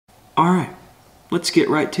Alright, let's get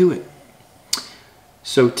right to it.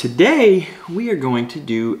 So today we are going to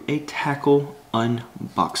do a tackle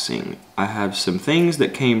unboxing. I have some things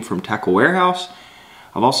that came from Tackle Warehouse.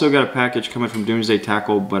 I've also got a package coming from Doomsday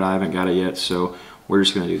Tackle, but I haven't got it yet, so we're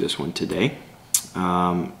just going to do this one today.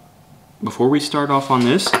 Before we start off on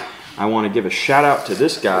this, I want to give a shout out to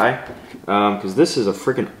this guy, because this is a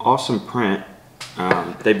freaking awesome print.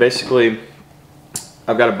 They basically,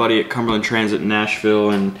 I've got a buddy at Cumberland Transit in Nashville,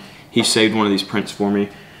 and he saved one of these prints for me.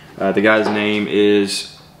 The guy's name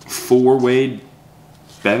is Wade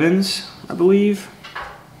Bevins, I believe.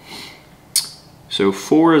 So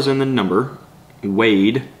 4 is in the number,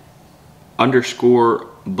 Wade _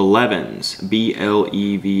 Blevins,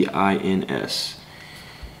 B-L-E-V-I-N-S.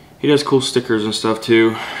 He does cool stickers and stuff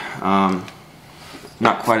too. Not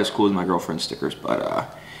quite as cool as my girlfriend's stickers,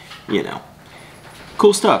 but you know,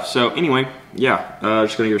 cool stuff. So anyway, yeah,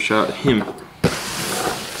 just gonna give a shout out to him.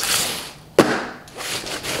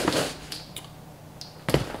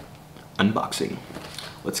 Unboxing.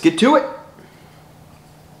 Let's get to it.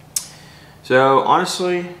 So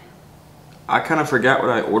honestly, I kind of forgot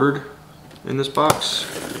what I ordered in this box.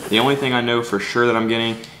 The only thing I know for sure that I'm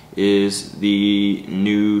getting is the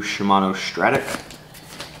new Shimano Stradic,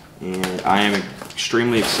 and I am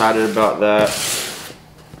extremely excited about that.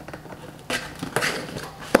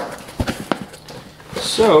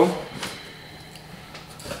 So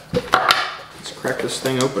let's crack this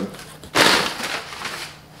thing open.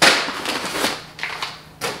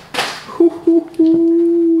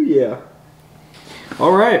 Yeah.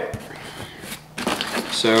 All right.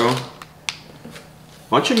 So,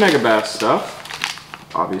 bunch of Megabass stuff.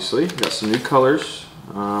 Obviously, got some new colors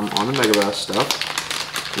on the Megabass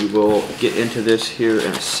stuff. We will get into this here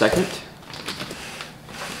in a second.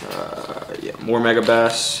 Yeah, more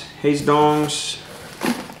Megabass Haze Dongs.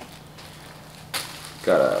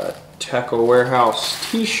 Got a Tackle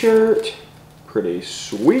Warehouse t-shirt. Pretty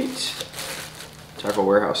sweet. Tackle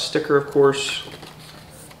Warehouse sticker, of course.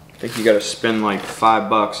 I think you gotta spend like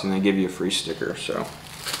 $5 and they give you a free sticker, so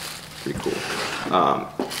pretty cool.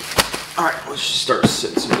 Alright, let's just start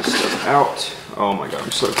setting some of this stuff out. Oh my god,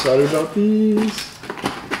 I'm so excited about these.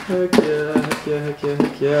 Heck yeah, heck yeah, heck yeah,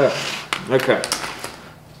 heck yeah. Okay.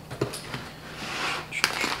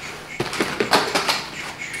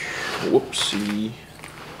 Whoopsie.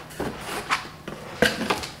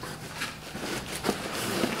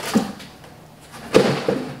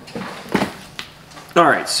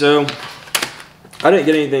 Alright, so I didn't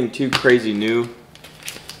get anything too crazy new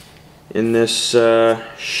in this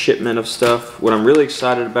shipment of stuff. What I'm really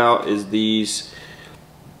excited about is these.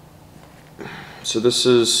 So this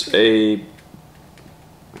is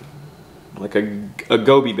like a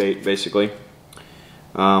goby bait, basically.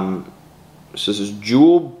 So this is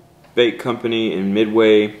Jewel Bait Company in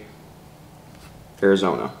Midway,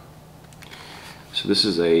 Arizona. So this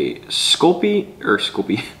is a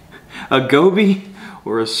a goby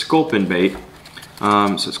or a sculpin bait.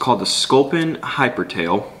 So it's called the Sculpin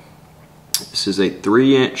Hypertail. This is a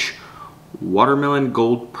 3-inch watermelon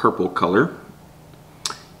gold purple color.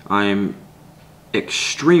 I am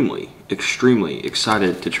extremely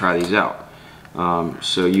excited to try these out.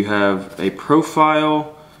 So you have a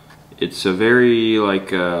profile. It's a very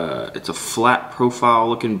it's a flat profile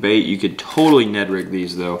looking bait. You could totally Ned rig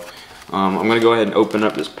these though. I'm gonna go ahead and open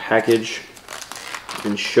up this package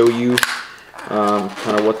and show you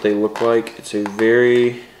kind of what they look like. It's a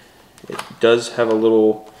it does have a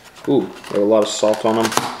little, a lot of salt on them.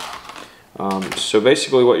 So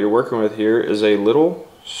basically what you're working with here is a little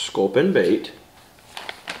sculpin bait.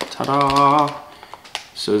 Ta-da!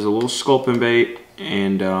 So there's a little sculpin bait,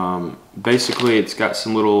 and basically it's got a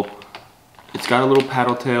little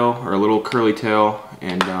paddle tail or a little curly tail,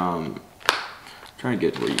 and I'm trying to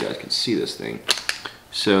get to where you guys can see this thing.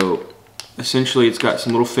 So essentially it's got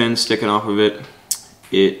some little fins sticking off of it.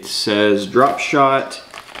 It says drop shot,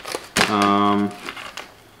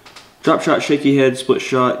 shaky head, split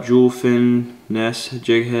shot, jewel fin, nest,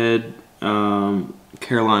 jig head,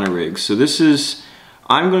 Carolina rig. So this is,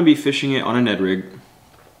 I'm going to be fishing it on a Ned rig.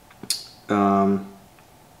 Probably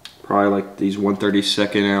like these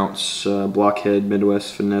 1/32 ounce blockhead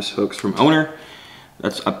Midwest finesse hooks from Owner.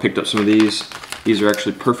 I picked up some of these. These are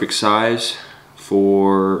actually perfect size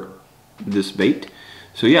for this bait.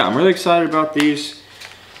 So yeah, I'm really excited about these.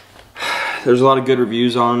 There's a lot of good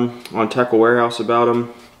reviews on Tackle Warehouse about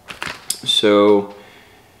them. So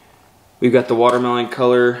we've got the watermelon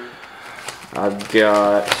color. I've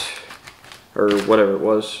got, or whatever it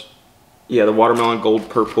was. Yeah, the watermelon gold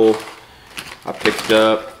purple. I picked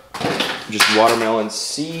up just watermelon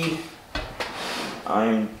seed.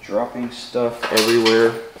 I'm dropping stuff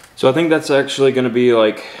everywhere. So I think that's actually going to be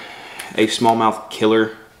like a smallmouth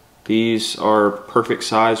killer. These are perfect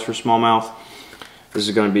size for smallmouth. This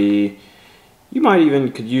is going to be, you might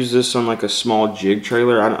even could use this on like a small jig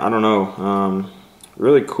trailer. I don't know.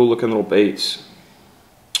 Really cool looking little baits.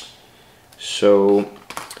 So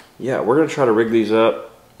yeah, we're going to try to rig these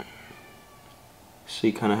up.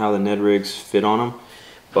 See kind of how the Ned rigs fit on them.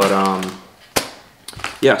 But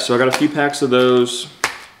yeah, so I got a few packs of those.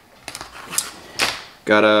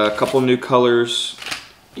 Got a couple new colors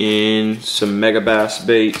in some Mega Bass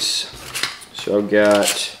baits. So I've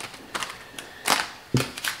got,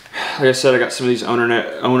 like I said, I got some of these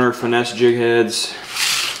owner finesse jig heads.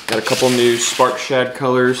 Got a couple new spark shad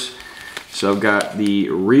colors. So I've got the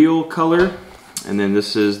real color, and then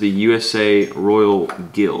this is the USA Royal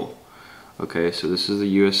Gill. Okay, so this is the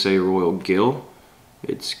USA Royal Gill.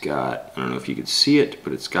 It's got, I don't know if you can see it,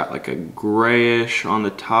 but it's got like a grayish on the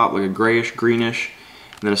top, like a grayish greenish,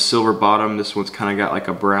 and then a silver bottom. This one's kind of got like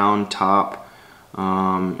a brown top,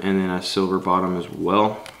 and then a silver bottom as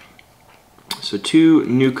well. So two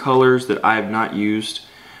new colors that I have not used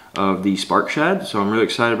of the spark shad, so I'm really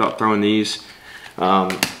excited about throwing these.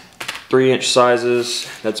 3-inch sizes,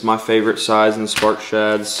 that's my favorite size in the spark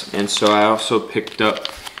shads. And so I also picked up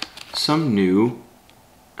some new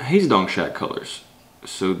Hazdong shad colors.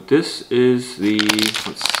 So this is the,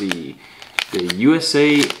 let's see, the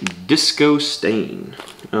USA Disco Stain.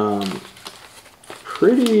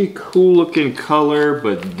 Pretty cool looking color,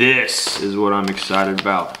 but this is what I'm excited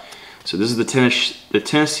about. So this is the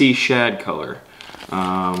Tennessee shad color.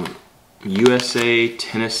 USA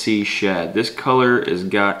Tennessee shad. This color has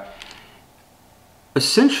got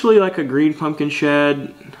essentially like a green pumpkin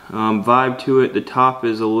shad vibe to it. The top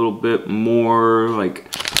is a little bit more like,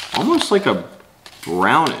 almost like a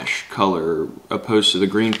brownish color opposed to the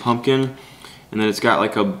green pumpkin, and then it's got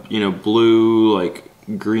like a, you know, blue, like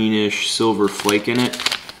greenish silver flake in it.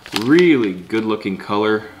 Really good looking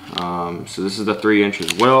color. So this is the 3-inch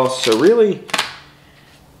as well. So really,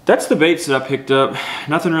 that's the baits that I picked up.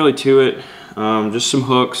 Nothing really to it. Just some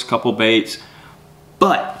hooks, couple baits.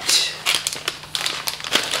 But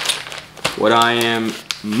what I am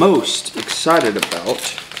most excited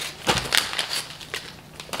about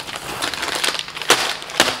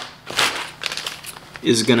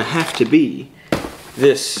is gonna have to be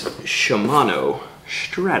this Shimano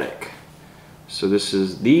Stradic. So this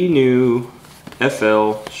is the new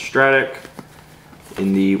FL Stradic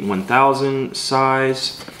in the 1000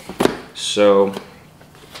 size. So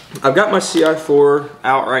I've got my CI4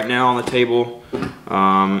 out right now on the table,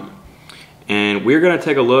 and we're gonna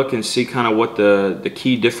take a look and see kind of what the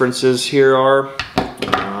key differences here are.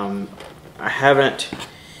 I haven't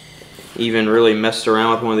even really messed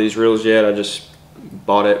around with one of these reels yet. I just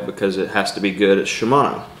bought it because it has to be good. It's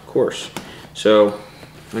Shimano, of course. So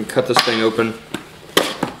I'm gonna cut this thing open.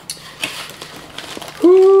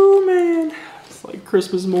 Ooh, man, it's like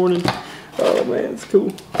Christmas morning. Oh man, it's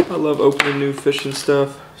cool. I love opening new fishing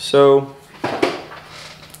stuff. So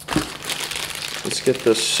let's get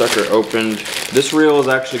this sucker opened. This reel is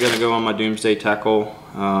actually gonna go on my Doomsday Tackle,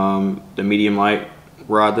 the medium light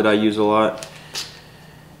rod that I use a lot.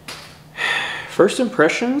 First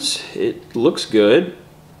impressions, it looks good.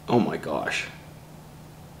 Oh my gosh.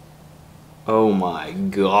 Oh my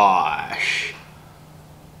gosh.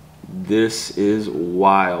 This is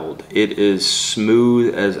wild. It is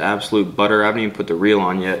smooth as absolute butter. I haven't even put the reel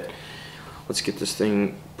on yet. Let's get this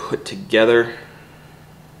thing put together.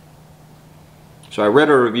 So I read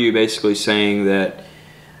a review basically saying that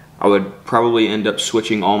I would probably end up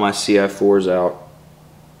switching all my CI4s out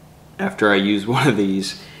after I use one of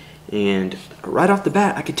these. And right off the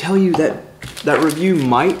bat, I could tell you that that review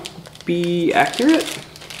might be accurate.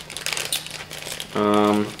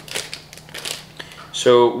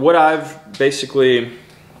 So what I've basically,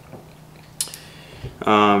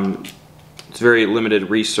 it's very limited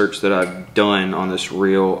research that I've done on this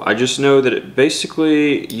reel. I just know that it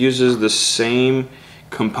basically uses the same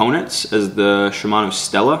components as the Shimano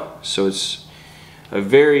Stella. So it's a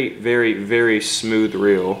very, very, very smooth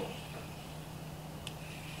reel.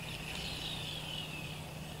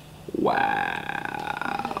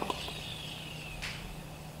 Wow.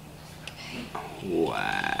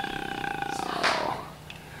 Wow.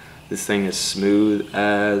 This thing is smooth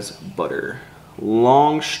as butter.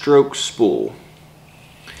 Long stroke spool.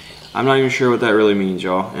 I'm not even sure what that really means,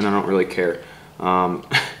 y'all, and I don't really care.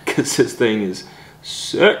 Because this thing is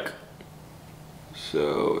sick.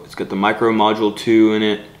 So it's got the micro module 2 in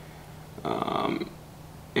it.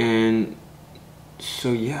 And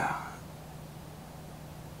so yeah.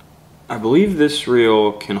 I believe this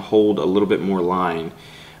reel can hold a little bit more line.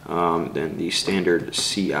 than the standard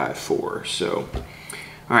CI4. So,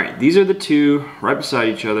 all right, these are the two right beside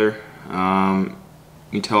each other. You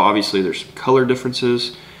can tell obviously there's some color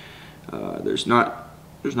differences. There's not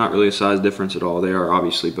really a size difference at all. They are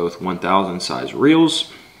obviously both 1000 size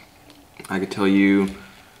reels. I could tell you,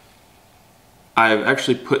 I've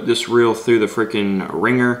actually put this reel through the freaking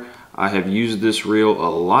ringer. I have used this reel a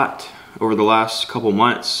lot over the last couple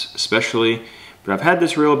months, especially, but I've had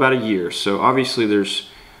this reel about a year, so obviously there's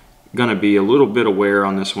gonna be a little bit of wear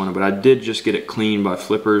on this one, but I did just get it cleaned by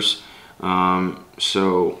flippers.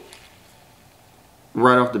 So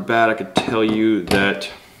right off the bat, I could tell you that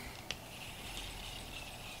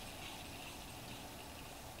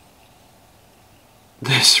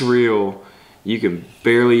this reel, you can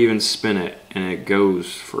barely even spin it and it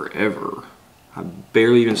goes forever. I'm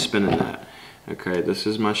barely even spinning that. Okay, this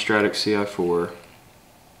is my Stradic CI4.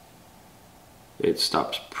 It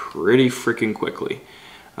stops pretty freaking quickly.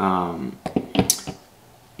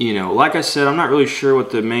 You know, like I said, I'm not really sure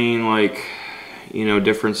what the main, like, you know,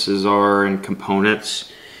 differences are in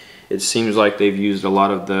components. It seems like they've used a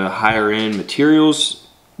lot of the higher end materials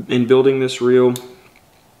in building this reel,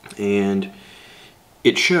 and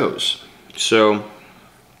it shows. So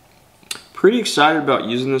pretty excited about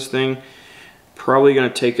using this thing. Probably gonna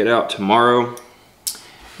take it out tomorrow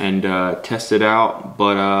and test it out.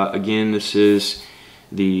 But again, this is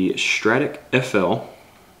the Stradic FL,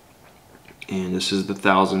 and this is the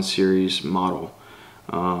 1000 series model,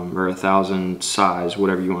 or 1000 size,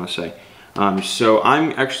 whatever you want to say. So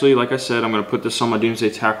I'm actually, like I said, I'm gonna put this on my Doomsday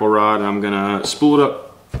tackle rod, and I'm gonna spool it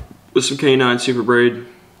up with some K9 super braid,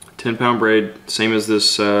 10-pound braid, same as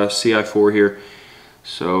this CI4 here.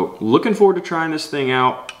 So looking forward to trying this thing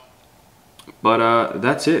out. But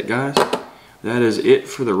that's it, guys. That is it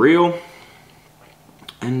for the reel.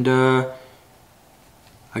 And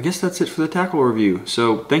I guess that's it for the tackle review.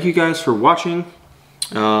 So thank you guys for watching.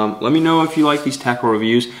 Let me know if you like these tackle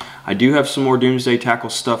reviews. I do have some more Doomsday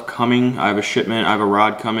tackle stuff coming. I have a shipment, I have a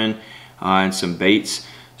rod coming, and some baits.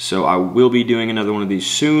 So I will be doing another one of these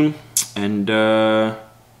soon. And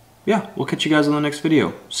yeah, we'll catch you guys on the next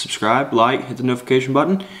video. Subscribe, like, hit the notification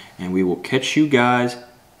button, and we will catch you guys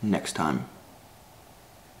next time.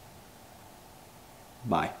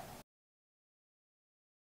 Bye.